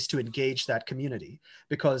seek ways to engage that community.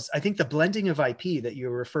 Because I think the blending of IP that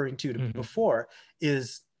you're referring to Mhm. before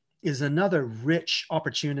is another rich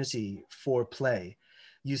opportunity for play.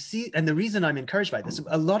 You see, and the reason I'm encouraged by this,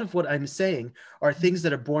 a lot of what I'm saying are things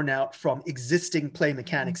that are born out from existing play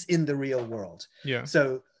mechanics in the real world. Yeah.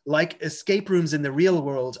 So like escape rooms in the real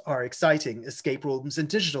world are exciting, escape rooms in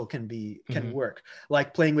digital can Mhm. work.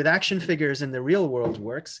 Like playing with action figures in the real world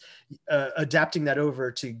works. Adapting that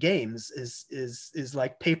over to games is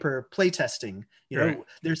like paper playtesting. Right.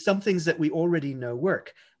 There's some things that we already know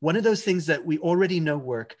work. One of those things that we already know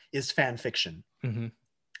work is fan fiction. Mhm.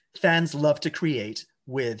 Fans love to create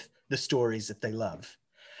with the stories that they love.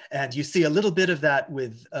 And you see a little bit of that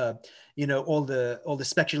with all the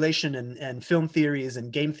speculation and film theories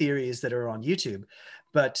and game theories that are on YouTube,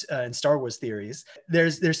 but and Star Wars theories.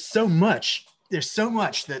 There's so much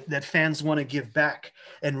that fans want to give back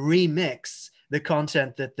and remix the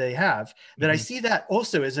content that they have, that I Mhm. see that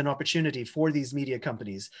also as an opportunity for these media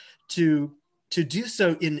companies to do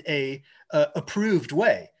so in a approved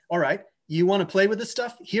way. All right, you want to play with this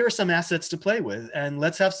stuff? Here are some assets to play with, and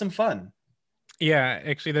let's have some fun. Yeah,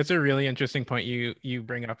 actually, that's a really interesting point you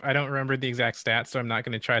bring up. I don't remember the exact stats, so I'm not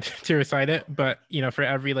going to try to recite it. But for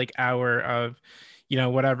every like hour of,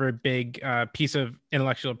 whatever big piece of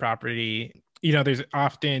intellectual property, there's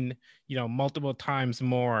often multiple times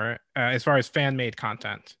more as far as fan-made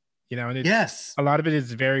content. And it's Yes. a lot of it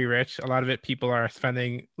is very rich. A lot of it people are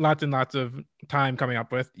spending lots and lots of time coming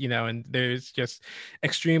up with. And there's just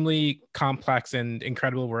extremely complex and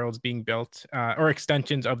incredible worlds being built, or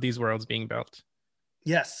extensions of these worlds being built.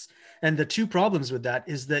 Yes. And the two problems with that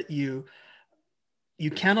is that you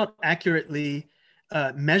cannot accurately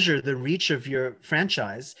measure the reach of your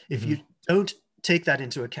franchise if you don't take that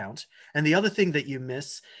into account. And the other thing that you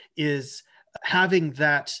miss is having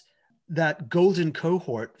that golden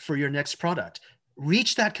cohort for your next product.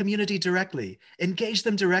 Reach that community directly, engage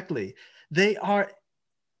them directly. They are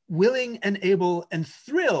willing and able and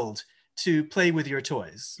thrilled to play with your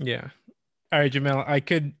toys. Yeah. All right, Jamil, I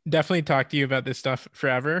could definitely talk to you about this stuff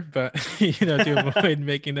forever, but to avoid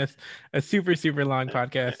making this a super, super long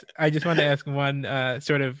podcast, I just want to ask one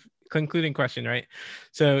sort of concluding question, right?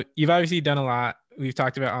 So you've obviously done a lot. We've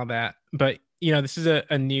talked about all that, but this is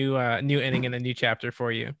a new inning and a new chapter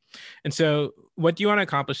for you. And so what do you want to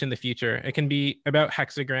accomplish in the future? It can be about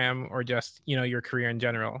Hexagram or just, your career in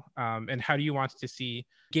general. And how do you want to see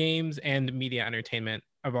games and media entertainment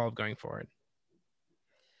evolve going forward?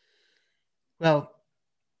 Well,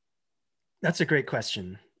 that's a great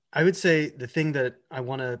question. I would say the thing that I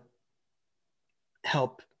want to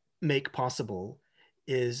help make possible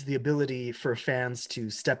is the ability for fans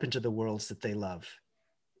to step into the worlds that they love.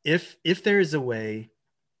 If there is a way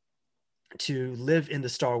to live in the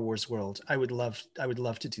Star Wars world, I would love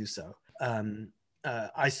to do so.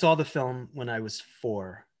 I saw the film when I was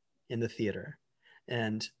 4 in the theater,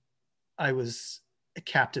 and I was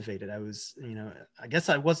captivated. I was, I guess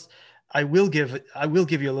I was. I will give you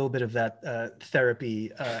a little bit of that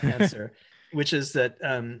therapy answer, which is that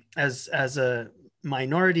as a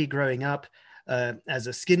minority growing up, as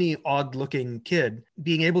a skinny, odd-looking kid,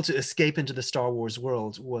 being able to escape into the Star Wars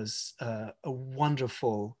world was a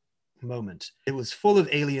wonderful moment. It was full of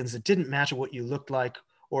aliens. It didn't matter what you looked like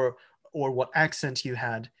or what accent you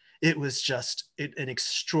had. It was just an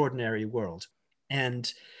extraordinary world,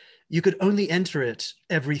 and you could only enter it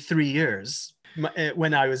every 3 years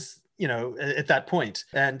when I was, at that point.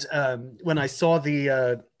 And when I saw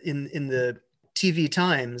the in the TV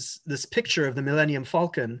Times this picture of the Millennium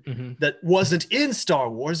Falcon that wasn't in Star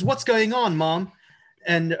Wars, what's going on, Mom?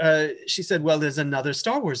 And she said, "Well, there's another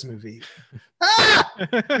Star Wars movie.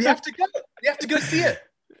 We have to go. We have to go see it."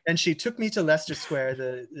 And she took me to Leicester Square,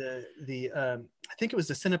 the I think it was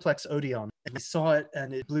the Cineplex Odeon, and we saw it,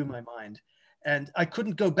 and it blew my mind. And I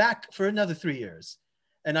couldn't go back for another 3 years.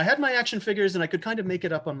 And I had my action figures and I could kind of make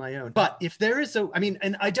it up on my own. But if there is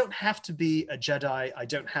and I don't have to be a Jedi, I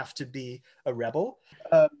don't have to be a rebel.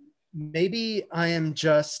 Maybe I am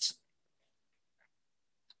just,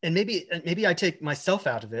 and maybe I take myself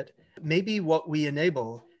out of it. Maybe what we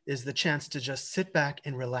enable is the chance to just sit back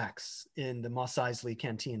and relax in the Mos Eisley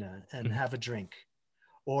Cantina and have a drink.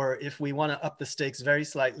 Or if we want to up the stakes very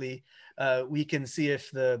slightly, we can see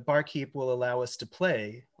if the barkeep will allow us to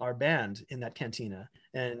play our band in that cantina.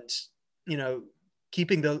 And,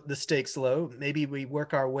 keeping the stakes low, maybe we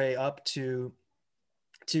work our way up to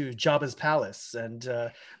Jabba's palace and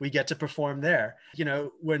we get to perform there.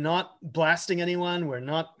 We're not blasting anyone. We're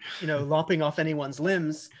not, lopping off anyone's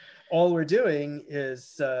limbs. All we're doing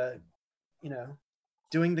is,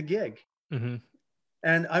 doing the gig. Mm-hmm.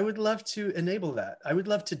 And I would love to enable that. I would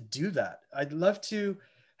love to do that. I'd love to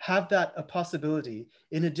have that a possibility,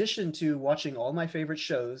 in addition to watching all my favorite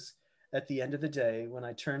shows at the end of the day when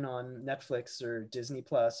I turn on Netflix or Disney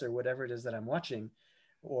Plus or whatever it is that I'm watching,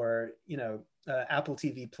 or, Apple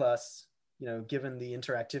TV Plus, given the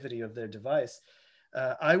interactivity of their device.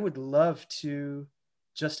 I would love to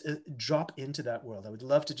just drop into that world. I would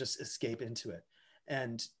love to just escape into it.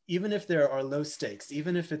 And even if there are low stakes,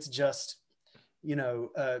 even if it's just,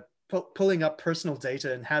 pulling up personal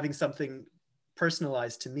data and having something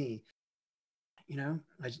personalized to me,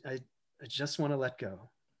 I just want to let go.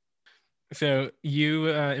 So you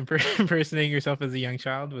impersonating yourself as a young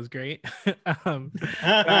child was great. I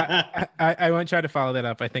won't try to follow that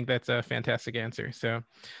up. I think that's a fantastic answer. So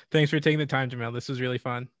thanks for taking the time, Jamil. This was really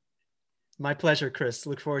fun. My pleasure, Chris.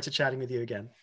 Look forward to chatting with you again.